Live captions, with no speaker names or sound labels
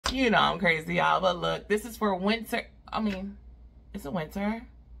You know I'm crazy, y'all. But look, this is for winter. I mean, is it winter?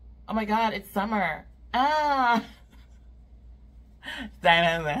 Oh my God, it's summer. Ah.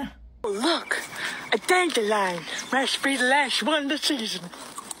 Look, a dandelion must be the last one this season.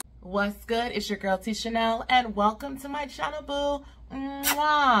 What's good? It's your girl msteechanel, and welcome to my channel, boo.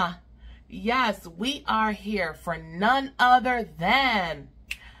 Mwah. Yes, we are here for none other than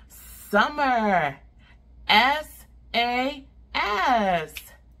Summer SAS.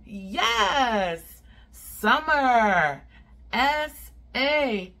 Yes, Summer SAS.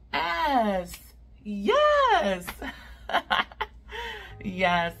 Yes.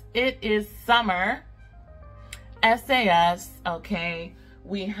 Yes, it is Summer SAS, okay?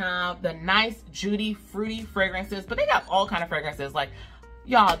 We have the nice, juicy, fruity fragrances, but they got all kind of fragrances. Like,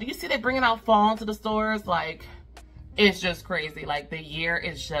 y'all, do you see they bringing out fall into the stores? Like, it's just crazy. Like, the year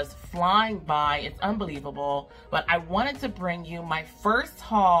is just flying by. It's unbelievable. But I wanted to bring you my first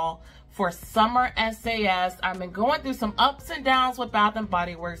haul for Summer SAS. I've been going through some ups and downs with Bath and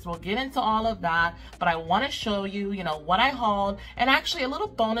Body Works. We'll get into all of that, but I want to show you, what I hauled, and actually a little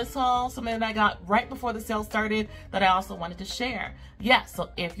bonus haul, something that I got right before the sale started that I also wanted to share. Yes, so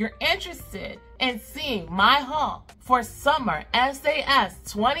if you're interested in seeing my haul for Summer SAS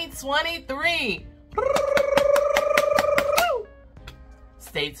 2023,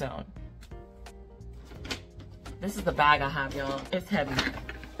 stay tuned. This is the bag I have, y'all. It's heavy.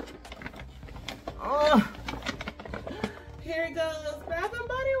 Oh, here it goes, Bath and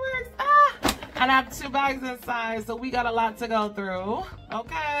Body Works. Ah, and I have 2 bags inside, so we got a lot to go through.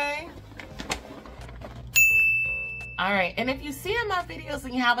 Okay. All right, and if you see in my videos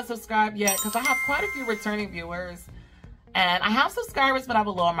and you haven't subscribed yet, because I have quite a few returning viewers, and I have subscribers, but I have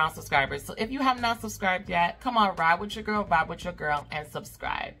a low amount of subscribers. So if you have not subscribed yet, come on, ride with your girl, vibe with your girl, and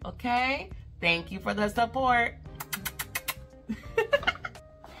subscribe. Okay? Thank you for the support.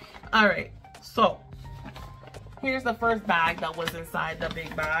 All right. So, here's the first bag that was inside the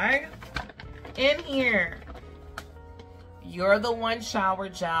big bag. In here, You're the One shower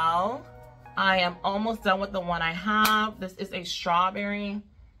gel. I am almost done with the one I have. This is a strawberry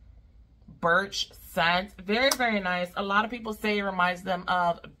birch scent. Very, very nice. A lot of people say it reminds them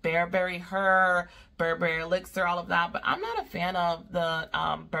of Bearberry Her, Burberry Elixir, all of that. But I'm not a fan of the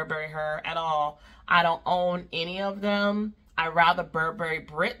Burberry Her at all. I don't own any of them. I rather Burberry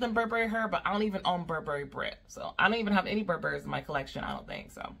Brit than Burberry Her, but I don't even own Burberry Brit. So I don't even have any Burberrys in my collection, I don't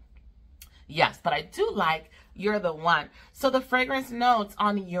think so. Yes, but I do like You're the One. So the fragrance notes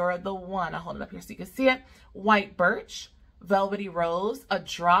on You're the One, I'll hold it up here so you can see it. White birch, velvety rose, a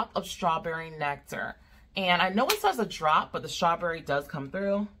drop of strawberry nectar. And I know it says a drop, but the strawberry does come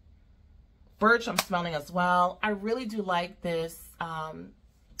through. Birch I'm smelling as well. I really do like this,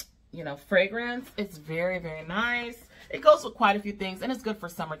 fragrance. It's very, very nice. It goes with quite a few things, and it's good for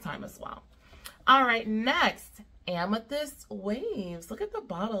summertime as well. All right, next, Amethyst Waves. Look at the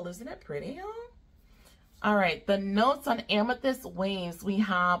bottle. Isn't it pretty, y'all? All right, the notes on Amethyst Waves. We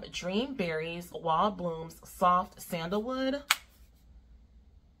have Dream Berries, Wild Blooms, Soft Sandalwood.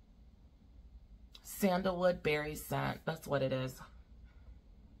 Sandalwood berry scent. That's what it is.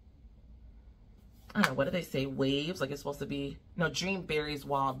 I don't know, what do they say? Waves? Like it's supposed to be, no, Dream Berries,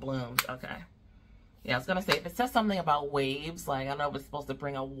 Wild Blooms. Okay. Yeah, I was going to say, if it says something about waves, like, I don't know if it's supposed to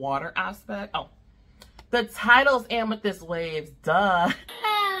bring a water aspect. Oh, the title's Amethyst Waves, duh.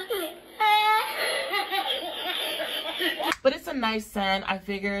 But it's a nice scent. I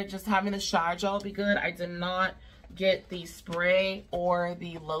figured just having the shower gel would be good. I did not get the spray or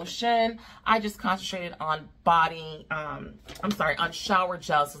the lotion. I just concentrated on on shower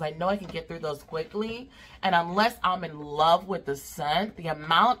gels because I know I can get through those quickly. And unless I'm in love with the scent, the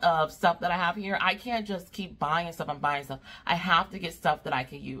amount of stuff that I have here, I can't just keep buying stuff and buying stuff. I have to get stuff that I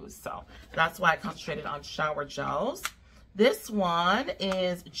can use. So that's why I concentrated on shower gels. This one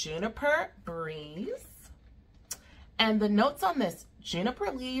is Juniper Breeze. And the notes on this, juniper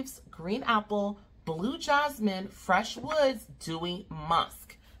leaves, green apple, blue jasmine, fresh woods, dewy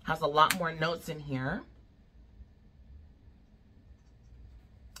musk. Has a lot more notes in here.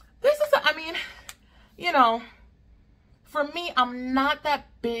 This is, for me, I'm not that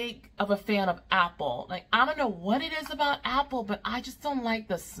big of a fan of apple. Like, I don't know what it is about apple, but I just don't like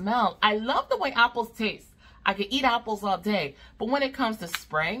the smell. I love the way apples taste. I could eat apples all day. But when it comes to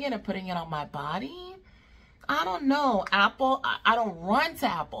spraying it and putting it on my body, I don't know. Apple, I don't run to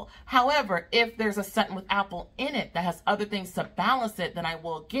apple. However, if there's a scent with apple in it that has other things to balance it, then I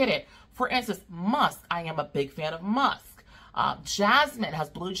will get it. For instance, musk. I am a big fan of musk. Jasmine has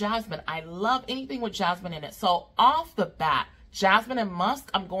blue jasmine. I love anything with jasmine in it. So off the bat, jasmine and musk,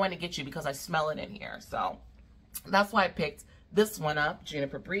 I'm going to get you because I smell it in here. So that's why I picked this one up,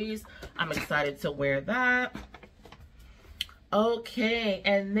 Juniper Breeze. I'm excited to wear that. Okay,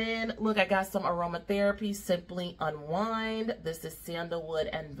 and then look, I got some aromatherapy, Simply Unwind. This is sandalwood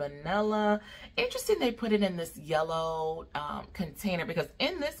and vanilla. Interesting they put it in this yellow container, because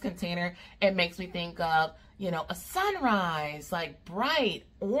in this container, it makes me think of, you know, a sunrise, like bright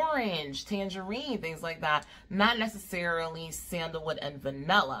orange, tangerine, things like that. Not necessarily sandalwood and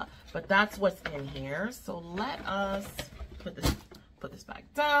vanilla, but that's what's in here. So let us put this back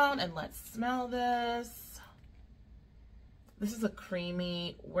down and let's smell this. This is a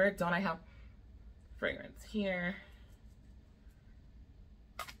creamy, where don't I have fragrance? Here.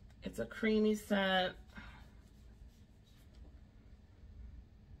 It's a creamy scent.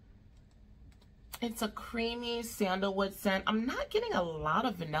 It's a creamy sandalwood scent. I'm not getting a lot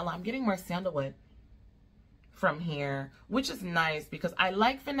of vanilla. I'm getting more sandalwood from here, which is nice because I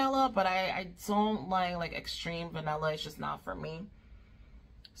like vanilla, but I don't like extreme vanilla. It's just not for me.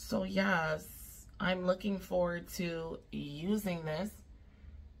 So yes. I'm looking forward to using this.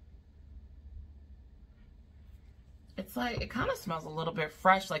 It's like, it kind of smells a little bit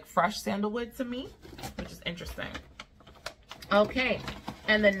fresh, like fresh sandalwood to me, which is interesting. Okay,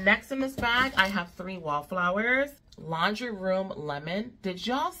 and then next in this bag, I have 3 wallflowers. Laundry Room Lemon. Did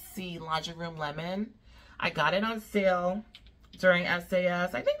y'all see Laundry Room Lemon? I got it on sale during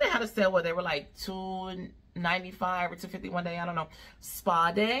SAS. I think they had a sale where they were like $2.95 or $2.50 one day, I don't know.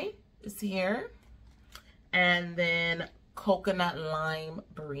 Spa Day is here. And then Coconut Lime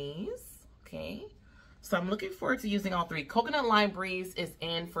Breeze. Okay. So I'm looking forward to using all 3. Coconut Lime Breeze is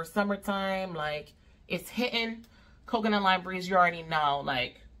in for summertime. Like, it's hitting. Coconut Lime Breeze, you already know.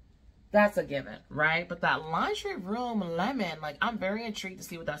 Like, that's a given, right? But that Laundry Room Lemon, like, I'm very intrigued to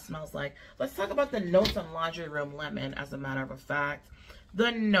see what that smells like. Let's talk about the notes on Laundry Room Lemon, as a matter of fact.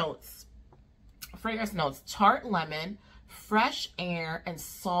 The notes. Fragrance notes. Tart lemon, fresh air, and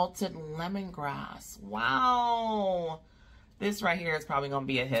salted lemongrass. Wow. This right here is probably going to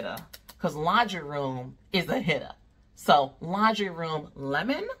be a hitter, because Laundry Room is a hitter. So, Laundry Room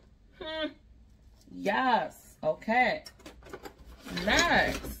Lemon? Yes. Okay.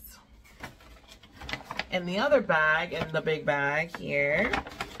 Next. In the other bag, in the big bag here,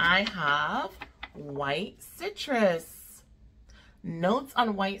 I have White Citrus. Notes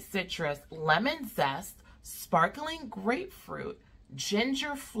on White Citrus. Lemon zest, sparkling grapefruit,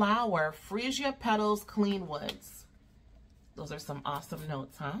 ginger flower, freesia petals, clean woods. Those are some awesome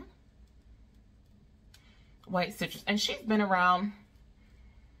notes, huh? White Citrus. And she's been around.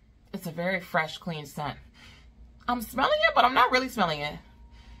 It's a very fresh, clean scent. I'm smelling it, but I'm not really smelling it.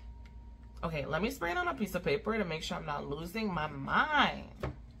 Okay, let me spray it on a piece of paper to make sure I'm not losing my mind.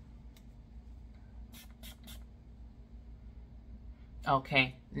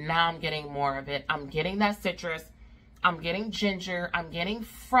 Okay, now I'm getting more of it. I'm getting that citrus. I'm getting ginger. I'm getting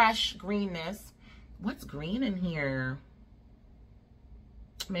fresh greenness. What's green in here?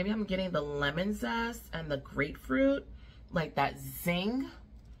 Maybe I'm getting the lemon zest and the grapefruit, like that zing.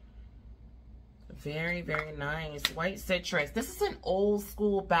 Very, very nice. White Citrus. This is an old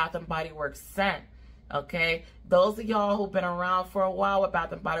school Bath and Body Works scent. Okay, those of y'all who've been around for a while with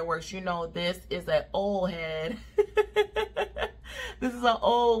Bath and Body Works, you know this is an old head. This is an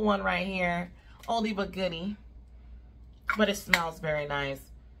old one right here. Oldie but goodie. But it smells very nice.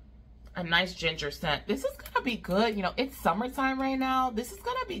 A nice ginger scent. This is gonna be good. You know, it's summertime right now. This is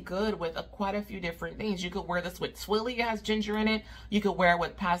gonna be good with quite a few different things. You could wear this with Twilly, it has ginger in it. You could wear it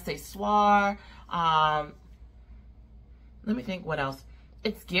with Pas Ce Soir. Let me think what else.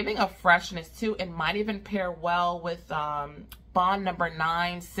 It's giving a freshness too. It might even pair well with Bond No.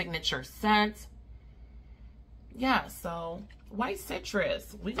 9 signature scent. Yeah, so White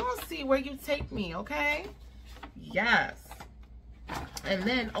Citrus. We're gonna see where you take me, okay? Yes. And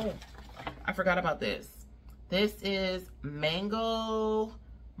then, oh, I forgot about this. This is Mango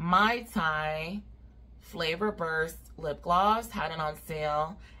Mai Tai Flavor Burst Lip Gloss. Had it on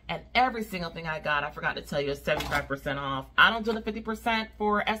sale. And every single thing I got, I forgot to tell you, is 75% off. I don't do the 50%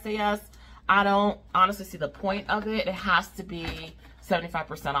 for SAS. I don't honestly see the point of it. It has to be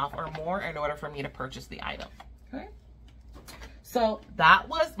 75% off or more in order for me to purchase the item. Okay. So that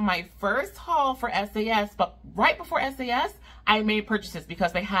was my first haul for SAS. But right before SAS, I made purchases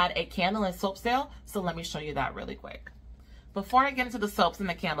because they had a candle and soap sale. So let me show you that really quick. Before I get into the soaps and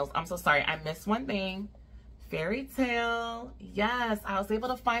the candles, I'm so sorry. I missed one thing. Fairy Tale. Yes, I was able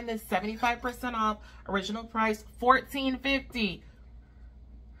to find this 75% off. Original price $14.50.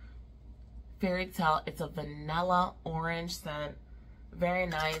 Fairy Tale. It's a vanilla orange scent. Very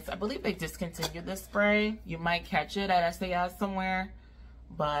nice. I believe they discontinued this spray. You might catch it at SAS somewhere.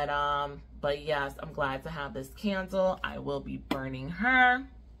 But But yes, I'm glad to have this candle. I will be burning her.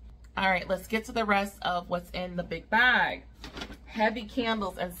 All right, let's get to the rest of what's in the big bag. Heavy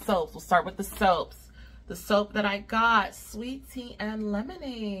candles and soaps. We'll start with the soaps. The soap that I got, Sweet Tea and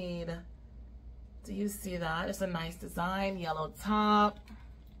Lemonade. Do you see that? It's a nice design, yellow top.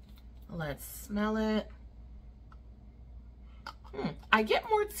 Let's smell it. I get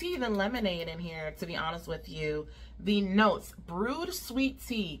more tea than lemonade in here, to be honest with you. The notes, brewed sweet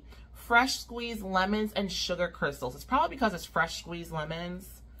tea, fresh squeezed lemons, and sugar crystals. It's probably because it's fresh squeezed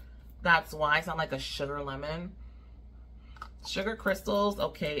lemons. That's why it's not like a sugar lemon. Sugar crystals,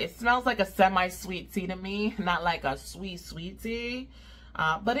 okay. It smells like a semi-sweet tea to me, not like a sweet tea.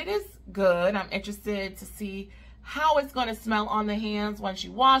 But it is good. I'm interested to see how it's going to smell on the hands once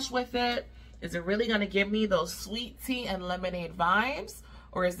you wash with it. Is it really going to give me those sweet tea and lemonade vibes?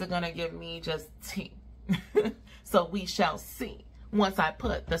 Or is it going to give me just tea? So we shall see once I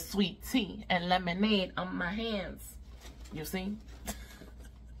put the sweet tea and lemonade on my hands. You see?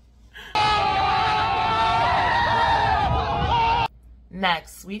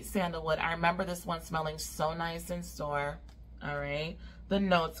 Next, sweet sandalwood. I remember this one smelling so nice in store. All right. The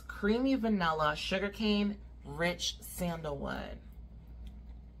notes, creamy vanilla, sugarcane, rich sandalwood.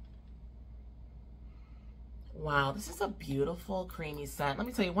 Wow, this is a beautiful creamy scent. Let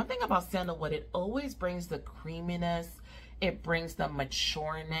me tell you one thing about sandalwood. It always brings the creaminess. It brings the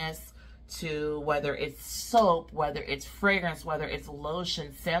matureness to whether it's soap, whether it's fragrance, whether it's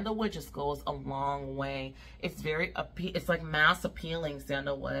lotion. Sandalwood just goes a long way. It's very, it's like mass appealing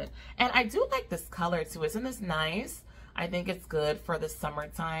sandalwood. And I do like this color too. Isn't this nice? I think it's good for the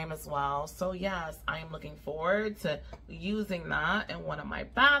summertime as well. So yes, I am looking forward to using that in one of my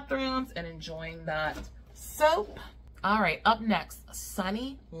bathrooms and enjoying that soap. All right, up next,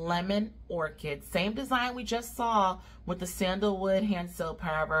 Sunny Lemon Orchid. Same design we just saw with the sandalwood hand soap,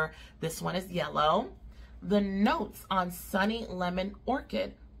 however, this one is yellow. The notes on Sunny Lemon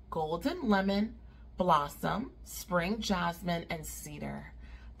Orchid, golden lemon, blossom, spring jasmine, and cedar.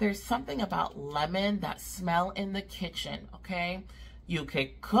 There's something about lemon that smell in the kitchen, okay? You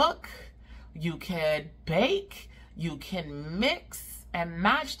could cook, you could bake, you can mix and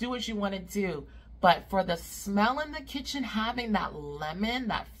match, do what you want to do. But for the smell in the kitchen, having that lemon,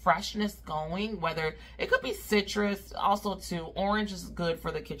 that freshness going, whether it could be citrus, also too, orange is good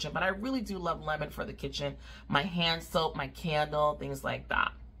for the kitchen, but I really do love lemon for the kitchen. My hand soap, my candle, things like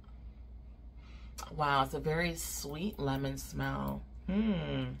that. Wow, it's a very sweet lemon smell.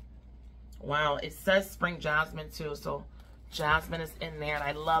 Wow, it says spring jasmine too, so jasmine is in there, and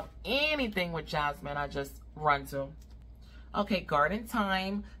I love anything with jasmine. I just run to. Okay, Garden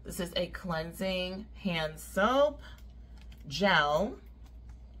Time. This is a cleansing hand soap gel.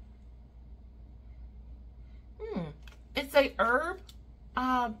 It's a herb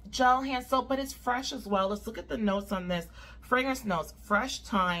gel hand soap, but it's fresh as well. Let's look at the notes on this. Fragrance notes, fresh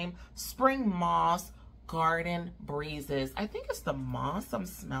thyme, spring moss, garden breezes. I think it's the moss I'm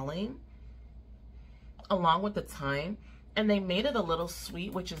smelling along with the thyme. And they made it a little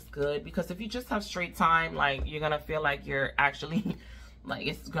sweet, which is good, because if you just have straight thyme, like, you're gonna feel like you're actually, like,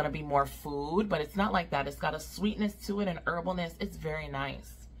 it's gonna be more food, but it's not like that. It's got a sweetness to it and herbalness. It's very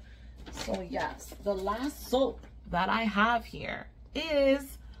nice. So yes, the last soap that I have here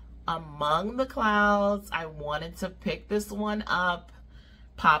is Among the Clouds. I wanted to pick this one up.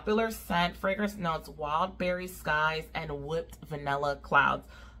 Popular scent, fragrance notes, wild berry skies, and whipped vanilla clouds.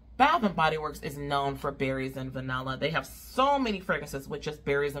 Bath & Body Works is known for berries and vanilla. They have so many fragrances with just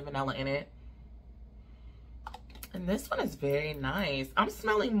berries and vanilla in it. And this one is very nice. I'm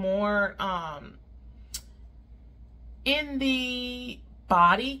smelling more in the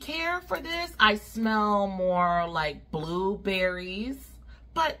body care for this. I smell more like blueberries.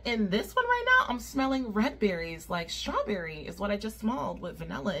 But in this one right now, I'm smelling red berries, like strawberry is what I just smelled with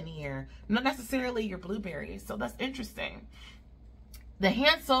vanilla in here. Not necessarily your blueberries. So that's interesting. The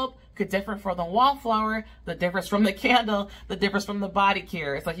hand soap could differ from the wallflower, the difference from the candle, the difference from the body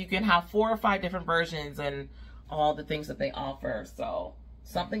care. It's like you can have 4 or 5 different versions and all the things that they offer. So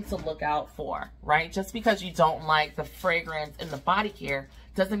something to look out for, right? Just because you don't like the fragrance in the body care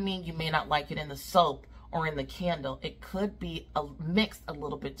doesn't mean you may not like it in the soap or in the candle. It could be mixed a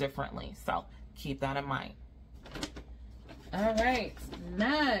little bit differently. So keep that in mind. All right,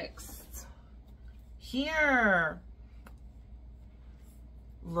 next. Here.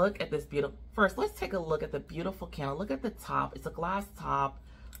 Look at this beautiful, first let's take a look at the beautiful candle. Look at the top, it's a glass top.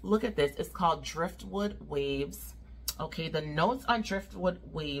 Look at this, it's called Driftwood Waves. Okay, the notes on Driftwood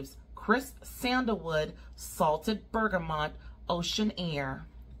Waves, crisp sandalwood, salted bergamot, ocean air.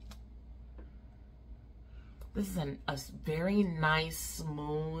 This is a very nice,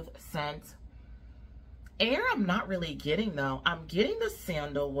 smooth scent. Air I'm not really getting though. I'm getting the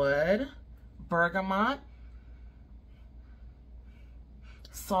sandalwood, bergamot,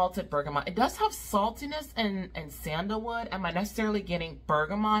 salted bergamot. It does have saltiness and sandalwood. Am I necessarily getting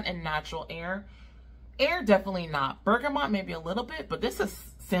bergamot and natural air? Air, definitely not. Bergamot, maybe a little bit, but this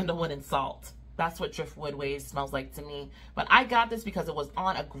is sandalwood and salt. That's what Driftwood Waves smells like to me. But I got this because it was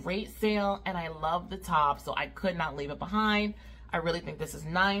on a great sale and I love the top, so I could not leave it behind. I really think this is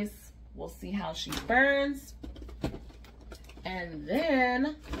nice. We'll see how she burns. And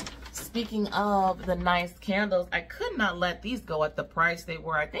then, speaking of the nice candles, I could not let these go at the price they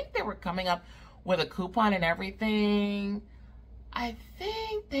were. I think they were coming up with a coupon and everything. I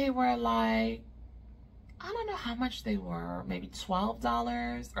think they were like, I don't know how much they were. Maybe $12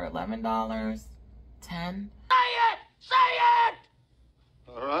 or $11, $10. Say it! Say it!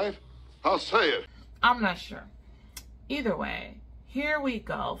 All right, I'll say it. I'm not sure. Either way, here we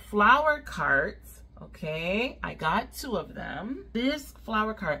go. Flower carts. Okay, I got 2 of them. This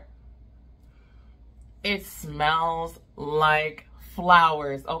flower cart, it smells like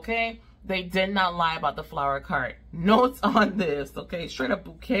flowers, okay? They did not lie about the flower cart. Notes on this, okay? Straight up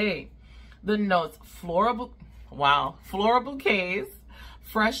bouquet. The notes, floral bouquets,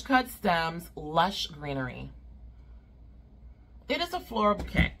 fresh cut stems, lush greenery. It is a floral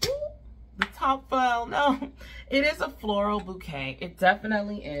bouquet. The top fell, no. It is a floral bouquet. It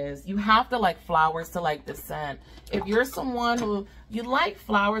definitely is. You have to like flowers to like the scent. If you're someone who, you like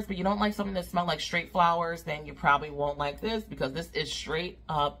flowers, but you don't like something that smells like straight flowers, then you probably won't like this because this is straight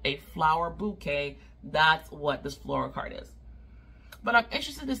up a flower bouquet. That's what this floral cart is. But I'm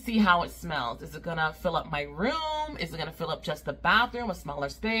interested to see how it smells. Is it gonna fill up my room? Is it gonna fill up just the bathroom, a smaller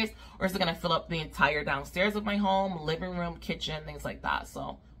space? Or is it gonna fill up the entire downstairs of my home, living room, kitchen, things like that?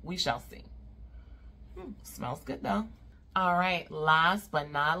 So we shall see. Smells good though. All right, last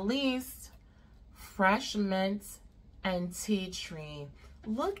but not least, fresh mint and tea tree.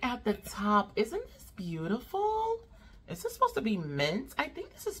 Look at the top. Isn't this beautiful? Is this supposed to be mint? I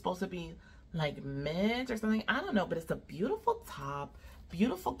think this is supposed to be like mint or something. I don't know, but it's a beautiful top,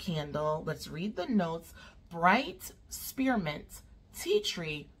 beautiful candle. Let's read the notes. Bright spearmint, tea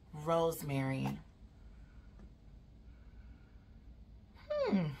tree, rosemary.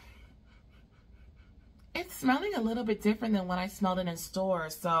 It's smelling a little bit different than when I smelled it in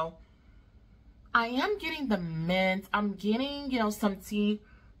stores. So I am getting the mint. I'm getting, you know, some tea.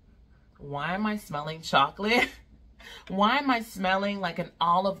 Why am I smelling chocolate? Why am I smelling like an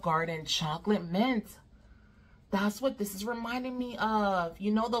Olive Garden chocolate mint? That's what this is reminding me of.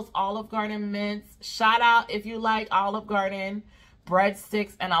 You know those Olive Garden mints? Shout out if you like Olive Garden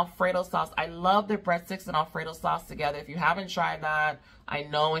breadsticks and Alfredo sauce. I love their breadsticks and Alfredo sauce together. If you haven't tried that, I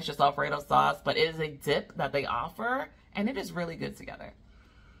know it's just Alfredo sauce, but it is a dip that they offer and it is really good together.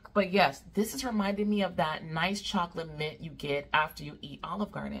 But yes, this is reminding me of that nice chocolate mint you get after you eat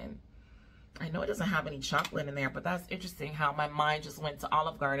Olive Garden. I know it doesn't have any chocolate in there, but that's interesting how my mind just went to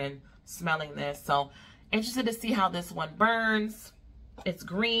Olive Garden smelling this. So interested to see how this one burns. It's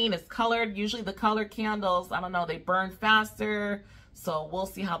green, it's colored. Usually the colored candles, I don't know, they burn faster. So we'll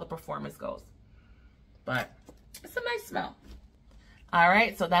see how the performance goes. But it's a nice smell. All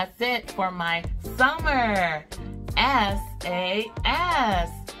right, so that's it for my Summer SAS.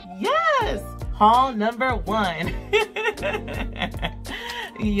 Yes, haul number 1.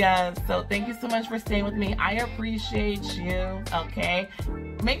 Yes, so thank you so much for staying with me. I appreciate you, okay?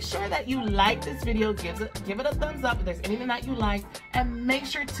 Make sure that you like this video, give it a thumbs up if there's anything that you like, and make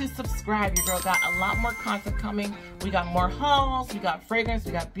sure to subscribe. Your girl got a lot more content coming. We got more hauls, we got fragrance,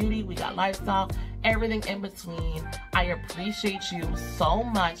 we got beauty, we got lifestyle, everything in between. I appreciate you so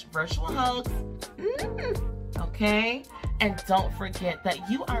much. Virtual hugs, okay? And don't forget that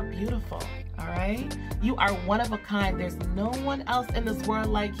you are beautiful, all right? You are one of a kind. There's no one else in this world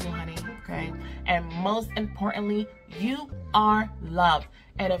like you, honey, okay? And most importantly, you are loved.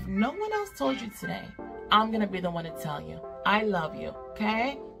 And if no one else told you today, I'm gonna be the one to tell you. I love you,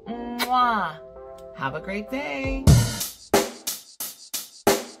 okay? Mwah. Have a great day.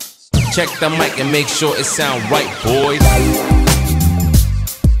 Check the mic and make sure it sound right, boys.